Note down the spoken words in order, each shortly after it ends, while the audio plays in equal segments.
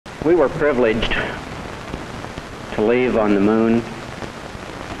We were privileged to leave on the moon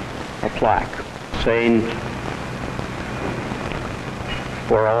a plaque saying,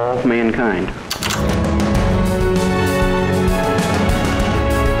 "For all mankind."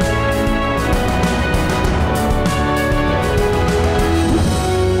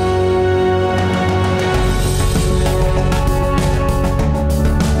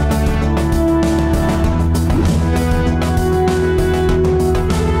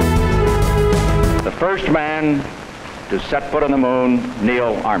 First man to set foot on the moon,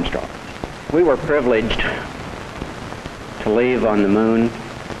 Neil Armstrong. We were privileged to leave on the moon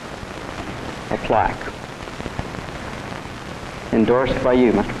a plaque endorsed by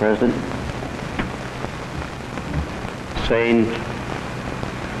you, Mr. President, saying,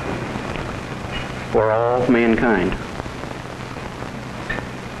 "For all mankind."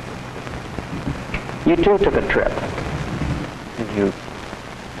 You too took a trip, and you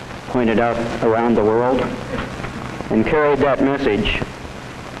pointed out around the world and carried that message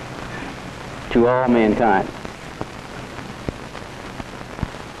to all mankind.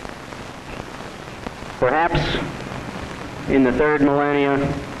 Perhaps in the third millennia,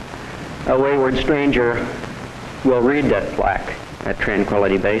 a wayward stranger will read that plaque at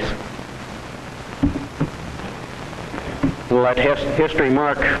Tranquility Base. Let history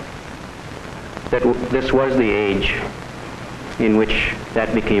mark that this was the age in which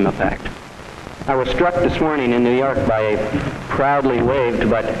that became a fact. I was struck this morning in New York by a proudly waved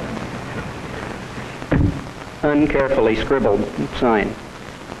but uncarefully scribbled sign.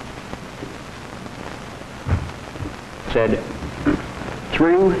 It said,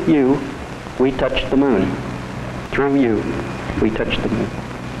 "Through you, we touched the moon. Through you, we touched the moon."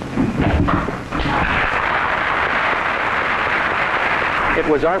 It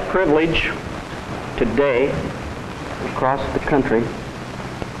was our privilege today across the country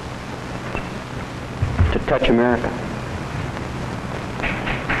to touch America.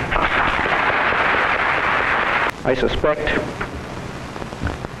 I suspect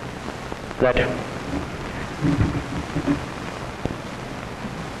that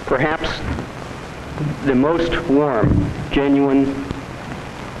perhaps the most warm, genuine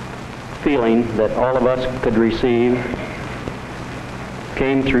feeling that all of us could receive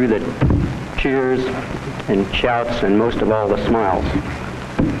came through the cheers and shouts and most of all the smiles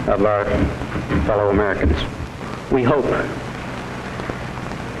of our fellow Americans. We hope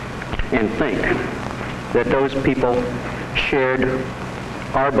and think that those people shared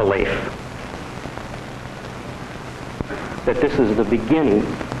our belief that this is the beginning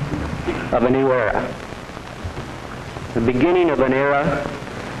of a new era. The beginning of an era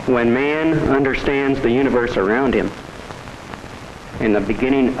when man understands the universe around him, and the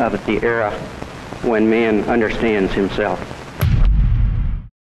beginning of the era when man understands himself.